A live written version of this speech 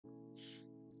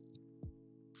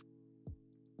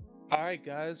Alright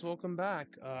guys, welcome back.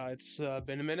 It's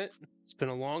been a minute. It's been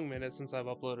a long minute since I've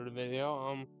uploaded a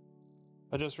video.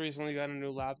 I just recently got a new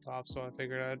laptop, so I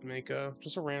figured I'd make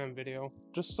just a random video.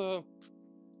 Just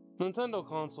Nintendo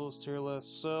consoles tier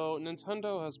list. So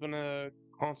Nintendo has been a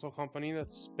console company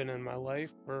that's been in my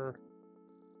life for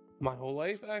my whole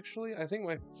life actually. I think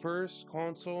my first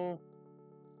console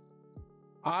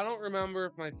I don't remember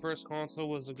if my first console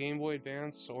was the Game Boy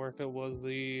Advance or if it was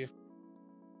the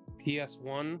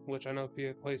PS1, which I know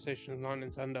PlayStation is not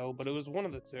Nintendo, but it was one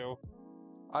of the two.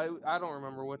 I don't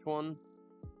remember which one.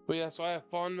 But yeah, so I have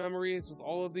fond memories with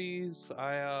all of these.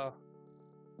 I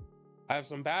have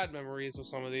some bad memories with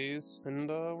some of these, and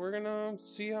we're gonna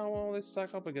see how well they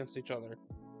stack up against each other.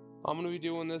 I'm gonna be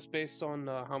doing this based on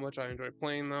how much I enjoy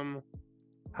playing them,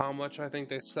 how much I think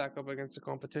they stack up against the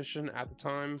competition at the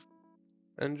time,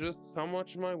 and just how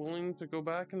much am I willing to go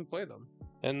back and play them,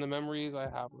 and the memories I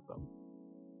have with them.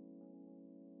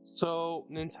 So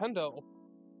the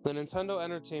Nintendo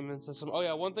Entertainment System. Oh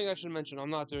yeah, one thing I should mention, I'm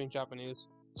not doing Japanese.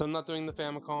 So I'm not doing the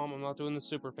Famicom, I'm not doing the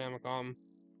Super Famicom.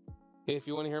 If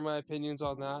you want to hear my opinions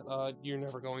on that, you're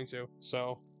never going to.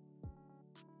 So,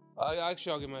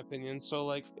 actually, I'll give my opinion. So,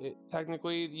 like,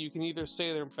 technically, you can either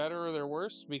say they're better or they're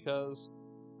worse because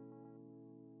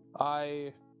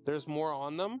I there's more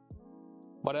on them,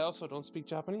 but I also don't speak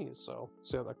Japanese, so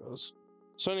see how that goes.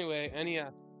 So anyway,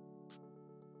 NES.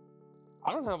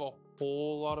 I don't have a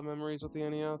whole lot of memories with the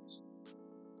NES.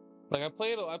 Like I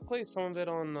played some of it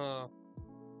on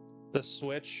the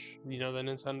Switch, the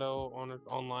Nintendo on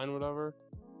online, whatever.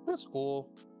 That's cool.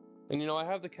 And I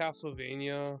have the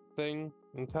Castlevania thing,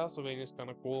 and Castlevania's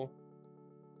kind of cool.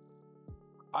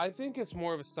 I think it's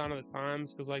more of a sign of the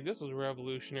times because like this was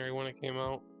revolutionary when it came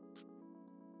out.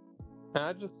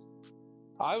 And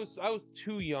I was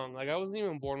too young. Like I wasn't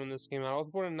even born when this came out. I was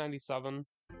born in '97,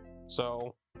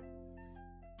 so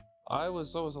I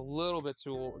was a little bit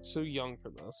too young for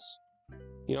this.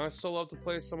 I still love to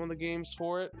play some of the games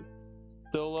for it.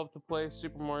 Still love to play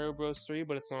Super Mario Bros. 3,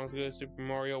 but it's not as good as Super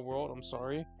Mario World. I'm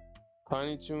sorry.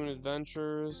 Tiny Toon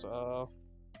Adventures,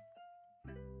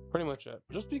 pretty much it.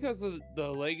 Just because of the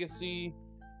legacy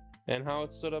and how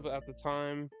it stood up at the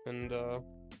time, and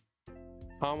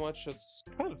how much it's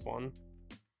kind of fun.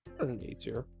 An A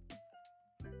tier.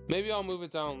 Maybe I'll move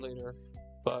it down later,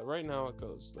 but right now it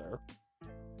goes there.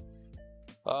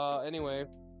 Anyway,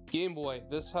 Game Boy.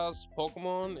 This has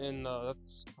Pokemon, and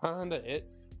that's kinda it.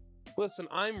 Listen,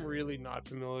 I'm really not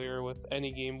familiar with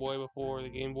any Game Boy before the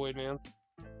Game Boy Advance,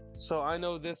 so I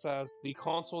know this as the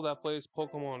console that plays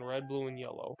Pokemon Red, Blue, and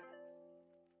Yellow.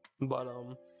 But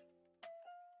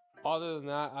other than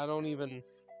that, I don't even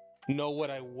know what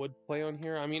I would play on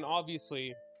here. I mean,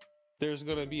 obviously, there's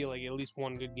gonna be like at least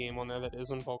one good game on there that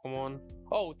isn't Pokemon.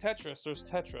 Oh, Tetris. There's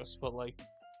Tetris, but like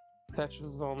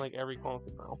Tetris is on like every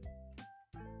console now.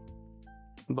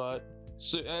 But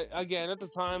so again, at the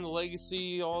time, the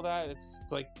legacy, all that, it's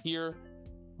like here.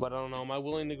 But I don't know. Am I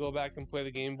willing to go back and play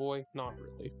the Game Boy? Not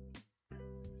really.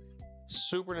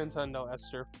 Super Nintendo,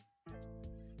 Esther.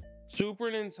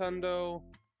 Super Nintendo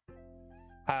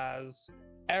has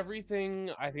everything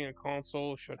I think a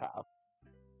console should have.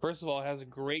 First of all, it has a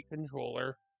great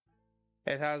controller.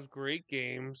 It has great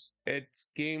games. Its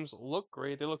games look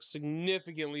great. They look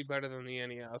significantly better than the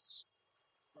NES.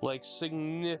 Like,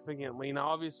 significantly. Now,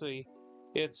 obviously,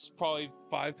 it's probably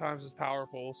 5 times as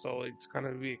powerful, so it's kind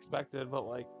of to be expected, but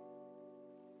like,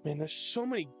 man, there's so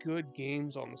many good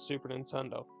games on the Super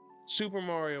Nintendo. Super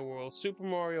Mario World, Super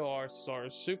Mario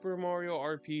All-Stars, Super Mario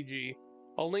RPG,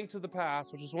 A Link to the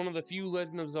Past, which is one of the few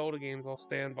Legend of Zelda games I'll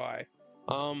stand by.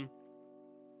 Um,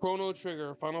 Chrono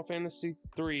Trigger, Final Fantasy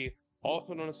 3,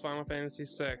 also known as Final Fantasy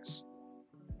 6.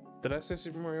 Did I say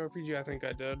Super Mario RPG? I think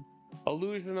I did.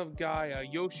 Illusion of Gaia,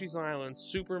 Yoshi's Island,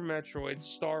 Super Metroid,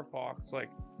 Star Fox, like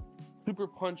Super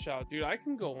Punch Out, dude. I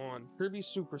can go on. Kirby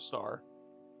Superstar.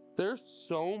 There's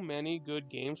so many good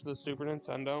games for the Super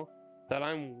Nintendo that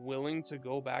I'm willing to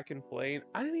go back and play. And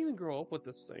I didn't even grow up with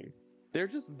this thing. They're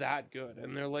just that good,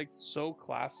 and they're like so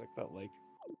classic that like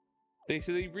they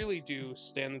really do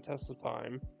stand the test of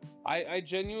time. I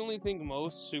genuinely think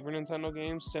most Super Nintendo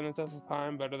games stand the test of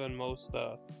time better than most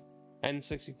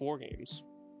N64 games,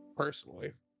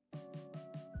 personally.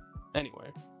 Anyway,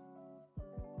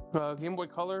 Game Boy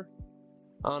Color.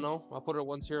 I don't know. I'll put it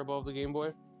once here above the Game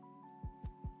Boy.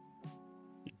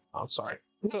 I'm sorry.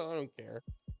 I don't care.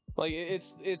 Like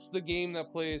it's the game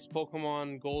that plays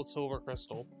Pokemon Gold, Silver,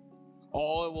 Crystal.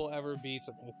 All it will ever be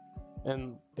to me.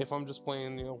 And if I'm just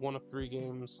playing, one of three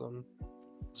games, then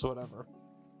it's whatever.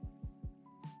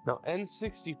 Now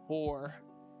N64,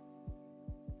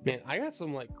 man, I got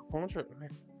some like contra.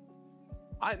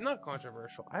 not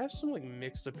controversial. I have some like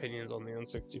mixed opinions on the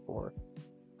N64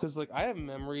 because like I have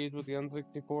memories with the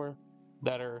N64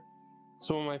 that are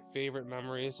some of my favorite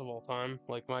memories of all time.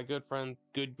 Like my good friend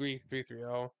Good Grief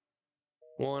 330.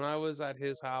 When I was at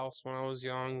his house when I was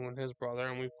young, when his brother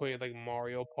and we played like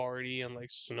Mario Party and like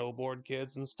Snowboard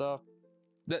Kids and stuff.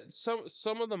 That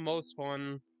some of the most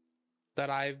fun that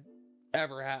I've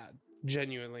ever had,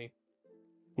 genuinely.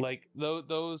 Like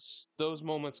those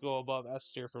moments go above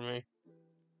S tier for me.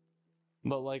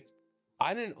 But like,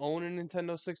 I didn't own a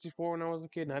Nintendo 64 when I was a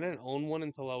kid, and I didn't own one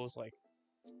until I was like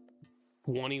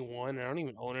 21. I don't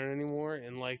even own it anymore,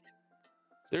 and like,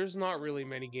 there's not really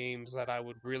many games that I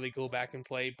would really go back and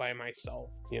play by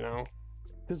myself, you know?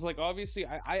 Because like, obviously,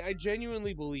 I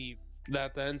genuinely believe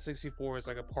that the N64 is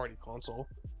like a party console.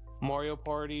 Mario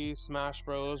Party, Smash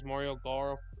Bros,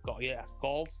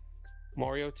 Golf,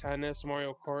 Mario Tennis,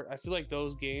 Mario Kart. I feel like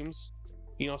those games,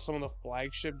 some of the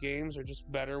flagship games are just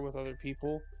better with other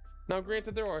people. Now,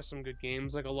 granted, there are some good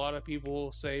games. Like a lot of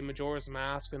people say Majora's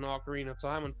Mask and Ocarina of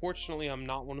Time. Unfortunately, I'm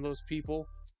not one of those people.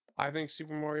 I think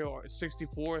Super Mario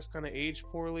 64 is kind of aged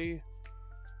poorly.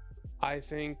 I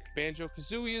think Banjo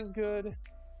Kazooie is good.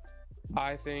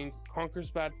 I think Conker's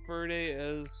Bad Fur Day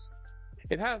is.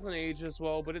 It hasn't aged as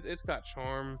well, but it's got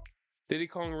charm. Diddy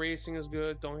Kong Racing is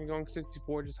good. Donkey Kong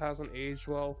 64 just hasn't aged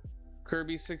well.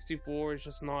 Kirby 64 is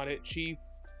just not it cheap.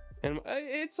 And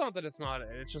it's not that it's not it,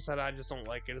 it's just that I just don't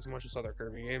like it as much as other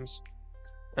Kirby games.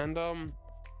 And I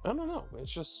don't know.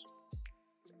 It's just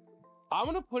I'm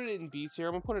gonna put it in B tier.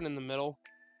 I'm gonna put it in the middle.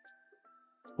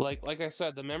 Like I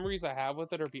said, the memories I have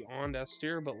with it are beyond S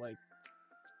tier, but like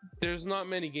there's not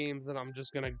many games that I'm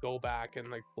just gonna go back and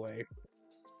like play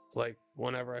like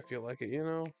whenever I feel like it.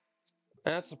 And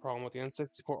that's the problem with the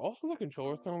N64. Also, the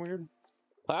controller's kind of weird.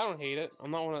 I don't hate it. I'm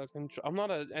not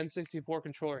a N64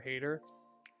 controller hater.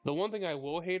 The one thing I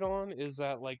will hate on is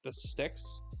that like the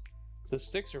sticks. The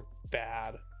sticks are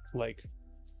bad. Like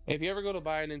if you ever go to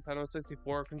buy a Nintendo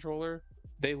 64 controller,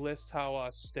 they list how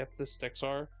stiff the sticks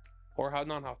are, or how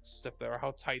not how stiff they are,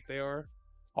 how tight they are.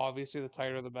 Obviously, the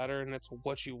tighter the better, and it's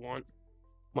what you want,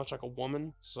 much like a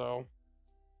woman. So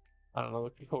I don't know.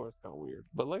 The controller's kind of weird,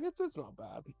 but like it's not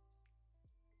bad.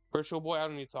 Virtual Boy, I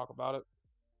don't need to talk about it.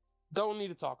 Don't need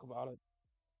to talk about it.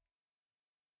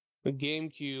 The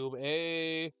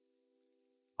GameCube,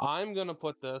 I'm gonna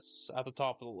put this at the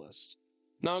top of the list.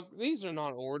 Now, these are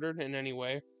not ordered in any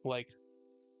way. Like,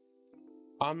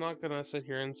 I'm not gonna sit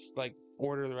here and like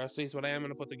order the rest of these, but I am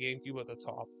gonna put the GameCube at the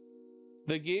top.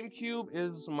 The GameCube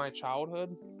is my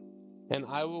childhood, and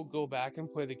I will go back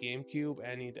and play the GameCube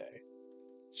any day.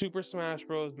 Super Smash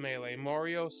Bros. Melee,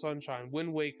 Mario Sunshine,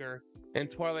 Wind Waker, and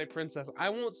Twilight Princess. I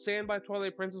won't stand by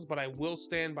Twilight Princess, but I will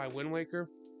stand by Wind Waker.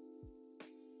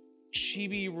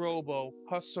 Chibi Robo,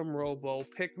 Custom Robo,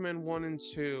 Pikmin 1 and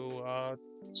 2,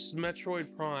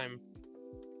 Metroid Prime.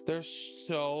 There's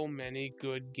so many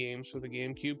good games for the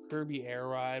GameCube. Kirby Air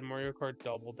Ride, Mario Kart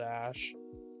Double Dash,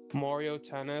 Mario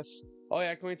Tennis. Oh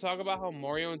yeah, can we talk about how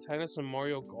Mario and Tennis and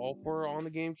Mario Golf were on the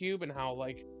GameCube and how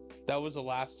like that was the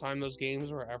last time those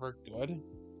games were ever good?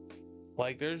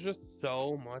 Like there's just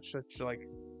so much that like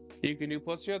you can do.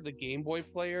 Plus you have the Game Boy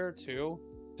player too.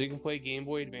 So you can play Game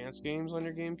Boy Advance games on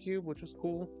your GameCube, which is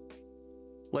cool.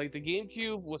 Like the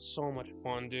GameCube was so much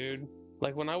fun, dude.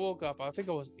 Like when I woke up, I think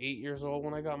I was 8 years old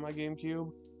when I got my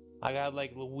GameCube. I got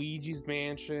like Luigi's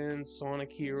Mansion,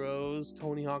 Sonic Heroes,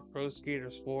 Tony Hawk Pro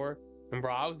Skaters 4. And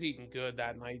bro, I was eating good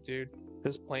that night, dude.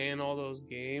 Just playing all those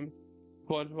games.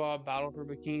 SpongeBob Battle for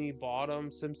Bikini Bottom,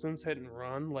 Simpsons Hit and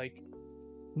Run. Like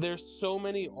there's so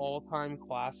many all-time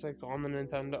classics on the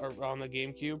Nintendo or on the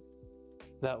GameCube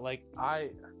that like I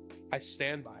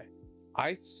stand by.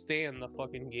 I stand the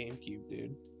fucking GameCube,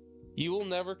 dude. You will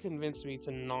never convince me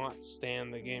to not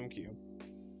stand the GameCube.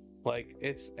 Like,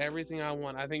 it's everything I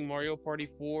want. I think Mario Party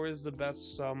 4 is the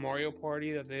best Mario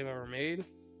Party that they've ever made.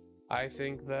 I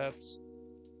think that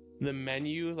the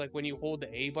menu, like when you hold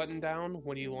the A button down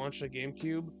when you launch the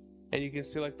GameCube, and you can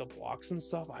see like the blocks and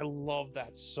stuff, I love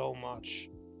that so much.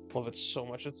 Love it so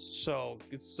much. It's so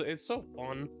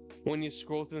fun when you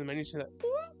scroll through the menu. You see that.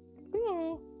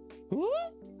 Ooh, ooh,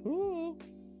 ooh.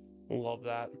 Love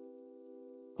that.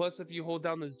 Plus, if you hold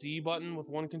down the Z button with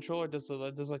one controller, it does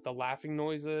like the laughing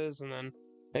noises, and then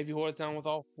if you hold it down with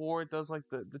all four, it does like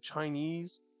the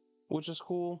Chinese, which is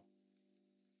cool.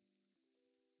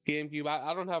 GameCube,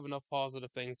 I don't have enough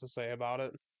positive things to say about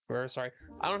it. Or sorry,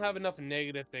 I don't have enough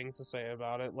negative things to say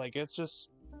about it. Like it's just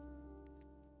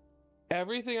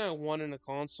everything I want in a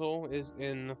console is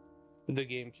in the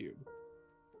GameCube,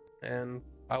 and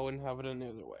I wouldn't have it any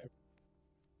other way.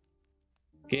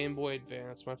 Game Boy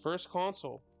Advance, my first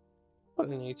console. Put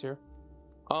an A tier.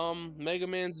 Mega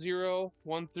Man Zero,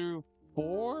 1 through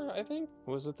 4, I think?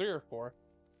 Was it 3 or 4?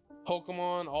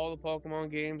 Pokemon, all the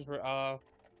Pokemon games were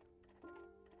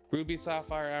Ruby,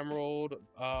 Sapphire, Emerald,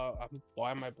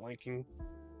 why am I blanking?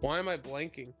 Why am I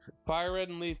blanking? Fire Red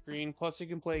and Leaf Green, plus you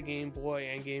can play Game Boy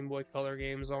and Game Boy Color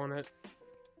games on it.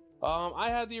 I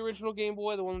had the original Game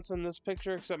Boy, the one that's in this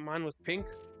picture, except mine was pink.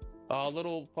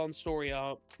 Little fun story,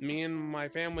 me and my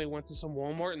family went to some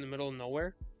Walmart in the middle of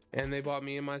nowhere, and they bought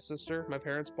me and my sister, my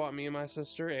parents bought me and my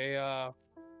sister a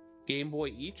Game Boy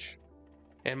each,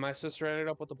 and my sister ended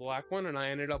up with the black one, and I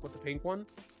ended up with the pink one.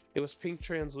 It was pink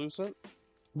translucent,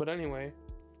 but anyway,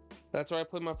 that's where I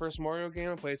played my first Mario game.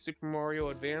 I played Super Mario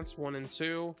Advance 1 and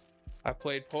 2. I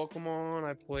played Pokemon.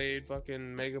 I played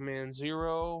fucking Mega Man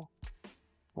Zero.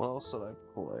 What else did I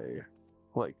play?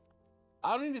 Like,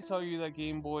 I don't need to tell you that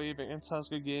Game Boy Advance has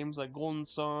good games like Golden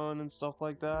Sun and stuff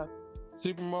like that.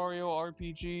 Super Mario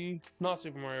RPG. Not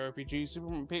Super Mario RPG.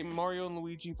 Super Mario and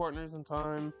Luigi Partners in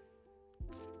Time.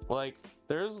 Like,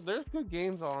 there's good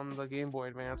games on the Game Boy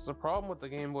Advance. The problem with the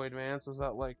Game Boy Advance is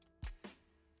that, like,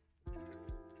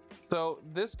 so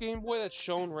this Game Boy that's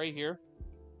shown right here,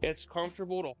 it's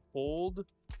comfortable to hold,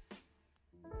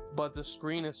 but the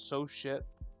screen is so shit.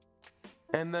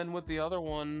 And then with the other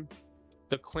one,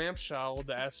 the clamshell,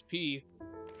 the SP,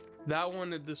 that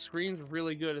one, the screen's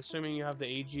really good, assuming you have the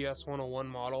AGS 101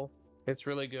 model. It's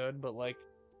really good, but like,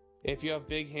 if you have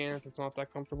big hands, it's not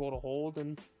that comfortable to hold.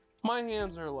 And my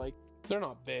hands are like, they're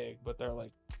not big, but they're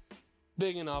like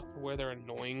big enough to where they're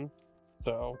annoying.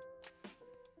 So,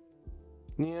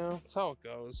 yeah, that's how it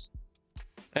goes.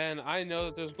 And I know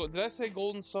that there's, did I say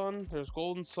Golden Sun? There's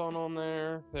Golden Sun on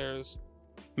there. There's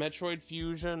Metroid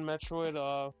Fusion,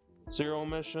 Metroid Zero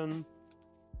Mission,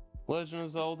 Legend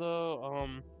of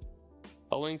Zelda,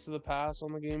 A Link to the Past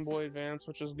on the Game Boy Advance,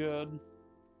 which is good.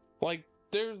 Like,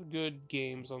 there's good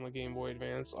games on the Game Boy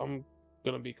Advance. I'm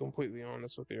gonna be completely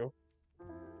honest with you.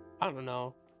 I don't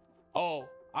know. Oh,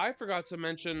 I forgot to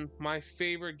mention my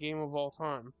favorite game of all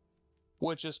time,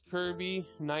 which is Kirby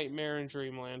Nightmare in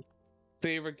Dreamland.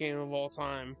 Favorite game of all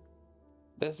time.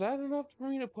 Is that enough for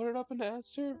me to put it up in the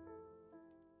S tier?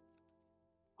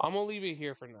 I'm gonna leave it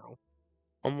here for now.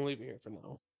 I'm gonna leave it here for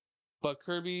now. But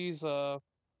Kirby's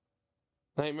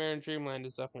Nightmare in Dreamland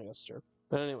is definitely S tier.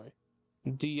 But anyway,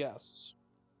 DS.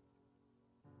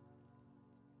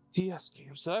 DS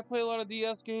games. Did I play a lot of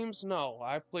DS games? No.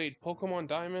 I played Pokemon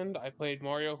Diamond. I played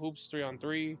Mario Hoops 3 on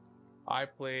 3. I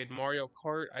played Mario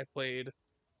Kart. I played.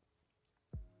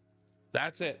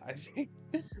 That's it. I think.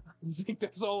 I think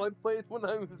that's all I played when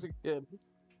I was a kid.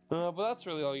 But that's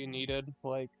really all you needed.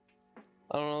 Like,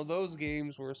 I don't know. Those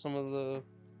games were some of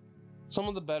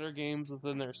the better games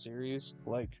within their series.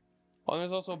 Like, oh,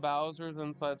 there's also Bowser's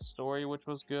Inside Story, which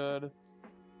was good.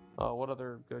 What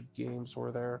other good games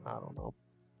were there? I don't know.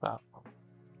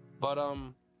 But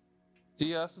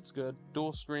DS, it's good.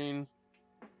 Dual screen.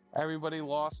 Everybody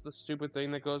lost the stupid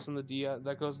thing that goes in the DS,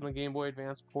 that goes in the Game Boy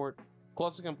Advance port.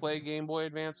 Plus, it can play Game Boy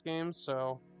Advance games,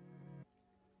 so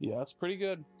yeah, it's pretty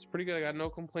good. It's pretty good. I got no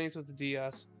complaints with the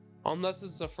DS, unless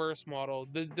it's the first model.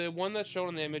 The one that's shown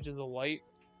in the image is the light.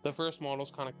 The first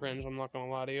model's kind of cringe. I'm not gonna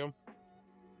lie to you.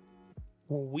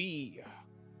 Wii.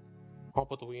 I'll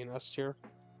put the Wii in S tier.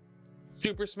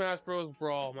 Super Smash Bros.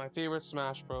 Brawl, my favorite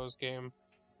Smash Bros. Game.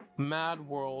 Mad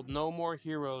World, No More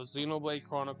Heroes, Xenoblade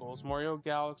Chronicles, Mario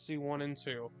Galaxy 1 and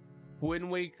 2,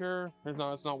 Wind Waker,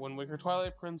 no, it's not Wind Waker,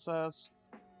 Twilight Princess,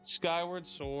 Skyward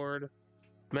Sword,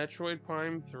 Metroid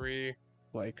Prime 3.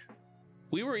 Like,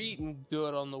 we were eating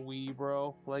good on the Wii,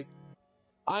 bro. Like,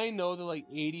 I know that like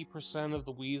 80% of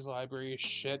the Wii's library is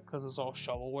shit because it's all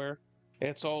shovelware.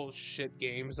 It's all shit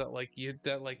games that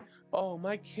oh,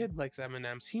 my kid likes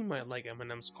M&M's. He might like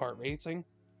M&M's Kart Racing.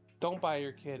 Don't buy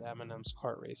your kid M&M's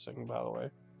Kart Racing, by the way.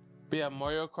 But yeah,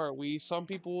 Mario Kart Wii. Some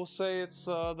people will say it's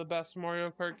the best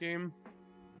Mario Kart game.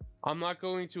 I'm not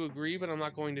going to agree, but I'm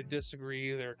not going to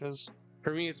disagree either, because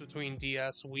for me it's between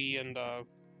DS, Wii, and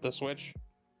the Switch.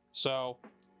 So,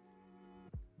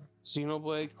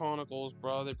 Xenoblade Chronicles,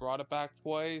 bro, they brought it back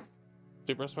twice.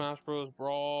 Super Smash Bros.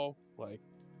 Brawl, like,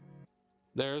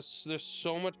 there's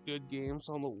so much good games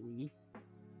on the Wii.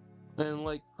 And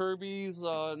like Kirby's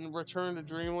Return to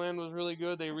Dreamland was really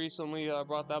good. They recently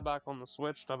brought that back on the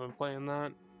Switch. I've been playing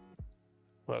that.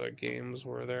 What other games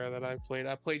were there that I played?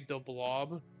 I played The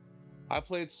Blob. I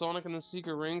played Sonic and the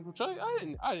Secret Rings, which I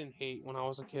didn't hate when I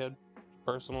was a kid,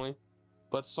 personally.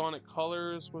 But Sonic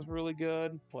Colors was really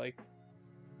good. Like,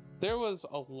 there was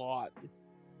a lot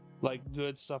like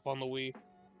good stuff on the Wii.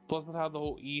 Plus it had the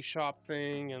whole eShop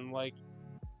thing and like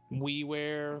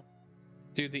WiiWare.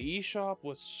 Dude, the Wii Shop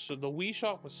was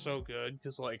so good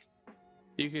because like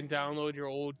You can download your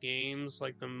old games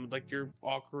like your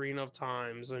Ocarina of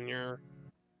Times and your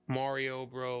Mario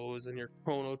Bros and your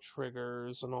Chrono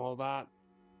Triggers and all that.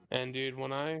 And dude,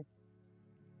 when I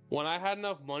had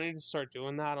enough money to start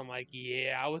doing that, I'm like,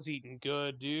 yeah, I was eating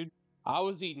good, dude. I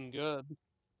was eating good.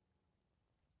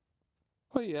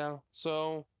 But yeah,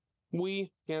 so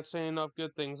we can't say enough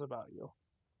good things about you.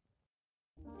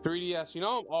 3DS,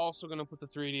 I'm also gonna put the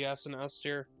 3DS in S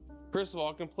tier. First of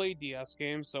all, I can play DS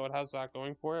games, so it has that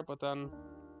going for it. But then,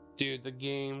 dude, the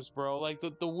games, bro, like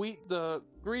the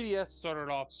 3DS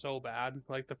started off so bad,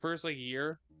 like the first like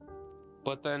year.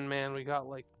 But then, man, we got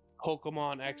like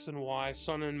Pokemon X and Y,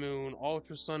 Sun and Moon,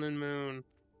 Ultra Sun and Moon,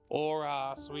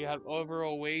 Oras. We had Over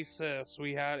Oasis.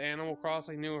 We had Animal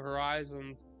Crossing New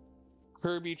Horizons,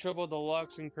 Kirby Triple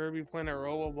Deluxe, and Kirby Planet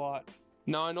Robobot.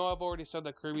 Now, I know I've already said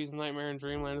that Kirby's Nightmare in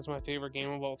Dreamland is my favorite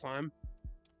game of all time,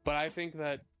 but I think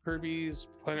that Kirby's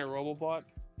Planet Robobot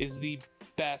is the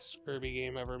best Kirby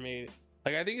game ever made.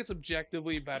 Like, I think it's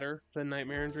objectively better than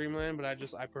Nightmare in Dreamland, but I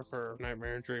prefer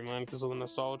Nightmare in Dreamland because of the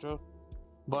nostalgia.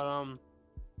 But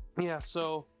yeah,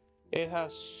 so it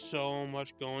has so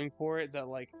much going for it that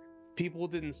like people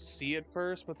didn't see it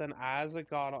first, but then as it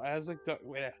got older,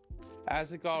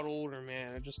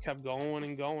 man, it just kept going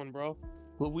and going, bro.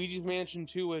 Luigi's Mansion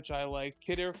 2, which I like,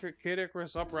 Kid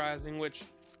Icarus Uprising, which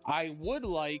I would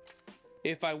like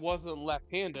if I wasn't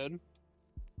left-handed.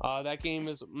 That game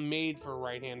is made for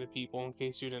right-handed people, in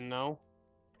case you didn't know.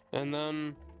 And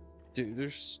then, dude,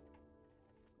 there's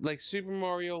like Super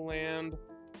Mario Land,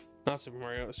 not Super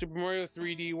Mario, Super Mario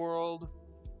 3D World.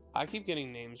 I keep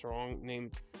getting names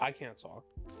wrong. I can't talk.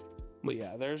 But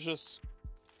yeah, there's just.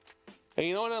 And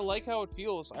you know what? I like how it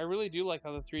feels. I really do like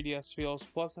how the 3DS feels.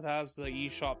 Plus, it has the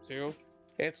eShop too.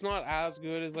 It's not as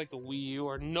good as like the Wii U,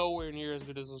 or nowhere near as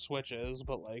good as the Switch is,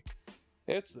 but like,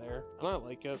 it's there, and I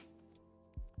like it.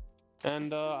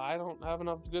 And I don't have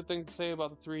enough good things to say about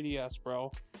the 3DS, bro.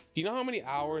 Do you know how many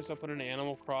hours I put in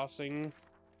Animal Crossing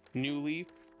New Leaf?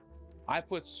 I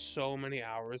put so many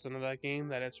hours into that game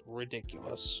that it's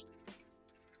ridiculous.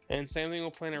 And same thing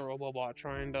with Planet Robobot,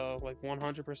 trying to like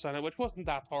 100% it, which wasn't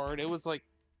that hard. It was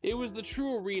the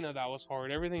true arena that was hard.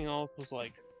 Everything else was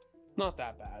like not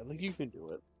that bad. Like you can do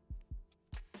it.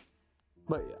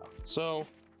 But yeah, so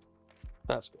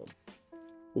that's good.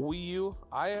 Wii U,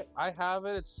 I have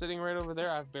it. It's sitting right over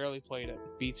there. I've barely played it.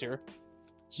 B tier.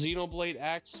 Xenoblade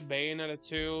X, Bayonetta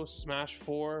 2, Smash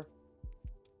 4.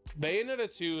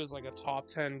 Bayonetta 2 is like a top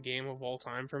 10 game of all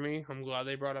time for me. I'm glad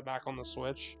they brought it back on the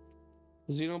Switch.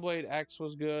 Xenoblade X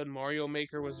was good. Mario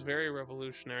Maker was very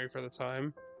revolutionary for the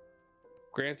time.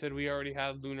 Granted, we already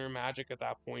had Lunar Magic at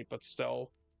that point, but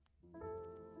still.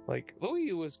 Like, the Wii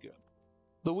U was good.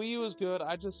 The Wii U was good.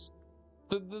 I just.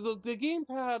 The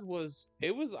gamepad was.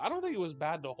 I don't think it was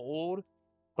bad to hold,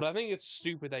 but I think it's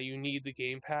stupid that you need the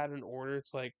gamepad in order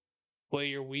to, like, play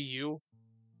your Wii U.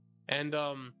 And,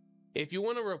 if you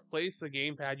want to replace the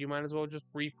gamepad, you might as well just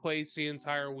replace the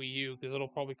entire Wii U, because it'll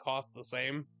probably cost the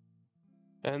same.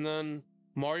 And then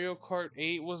Mario Kart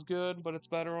 8 was good, but it's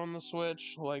better on the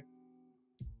Switch. Like,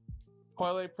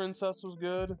 Twilight Princess was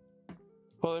good.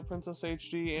 Twilight Princess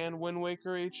HD and Wind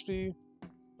Waker HD.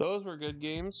 Those were good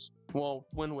games. Well,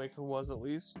 Wind Waker was at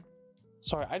least.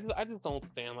 Sorry, I just don't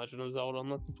stand Legend of Zelda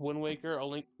unless it's Wind Waker, A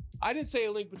Link. I didn't say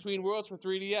A Link Between Worlds for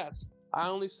 3DS. I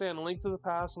only stand A Link to the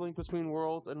Past, A Link Between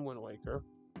Worlds, and Wind Waker.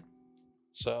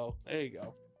 So, there you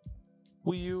go.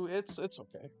 Wii U, it's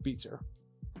okay. B tier.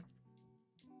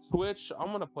 Switch,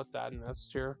 I'm gonna put that in S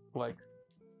tier. Like,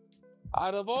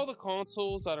 out of all the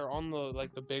consoles that are on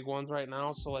the big ones right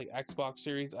now, so like Xbox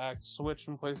Series X, Switch,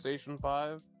 and PlayStation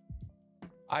 5,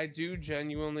 I do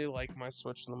genuinely like my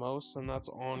Switch the most, and that's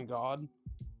on God.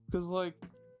 Because like,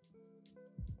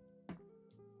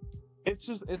 it's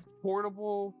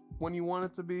portable when you want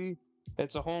it to be.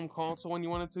 It's a home console when you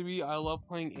want it to be. I love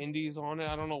playing indies on it.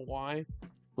 I don't know why.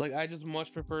 Like, I just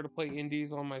much prefer to play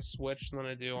indies on my Switch than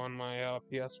I do on my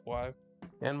PS5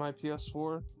 and my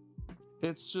PS4.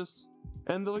 It's just,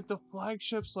 and the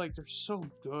flagships, like, they're so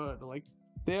good. Like,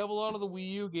 they have a lot of the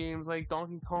Wii U games, like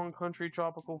Donkey Kong Country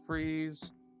Tropical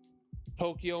Freeze,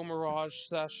 Tokyo Mirage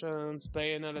Sessions,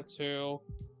 Bayonetta 2,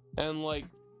 and like,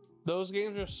 those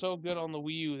games are so good on the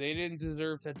Wii U. They didn't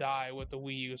deserve to die with the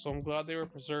Wii U, so I'm glad they were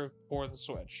preserved for the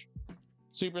Switch.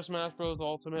 Super Smash Bros.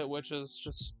 Ultimate, which is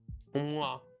just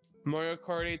mwah. Mario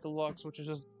Kart 8 Deluxe, which is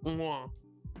just mwah.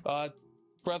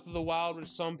 Breath of the Wild, which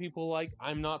some people like.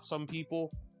 I'm not some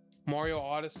people. Mario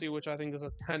Odyssey, which I think is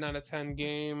a 10 out of 10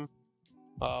 game.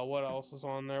 What else is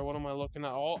on there? What am I looking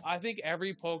at? I think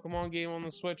every Pokemon game on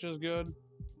the Switch is good.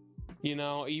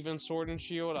 Even Sword and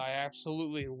Shield. I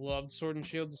absolutely loved Sword and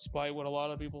Shield, despite what a lot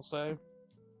of people say.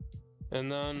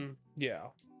 And then, yeah.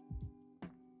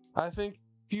 I think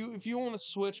if you want to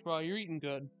switch, bro, you're eating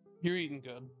good. You're eating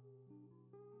good.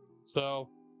 So,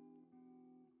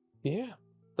 yeah,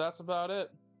 that's about it.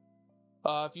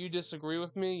 If you disagree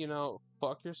with me,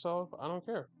 fuck yourself. I don't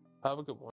care. Have a good one.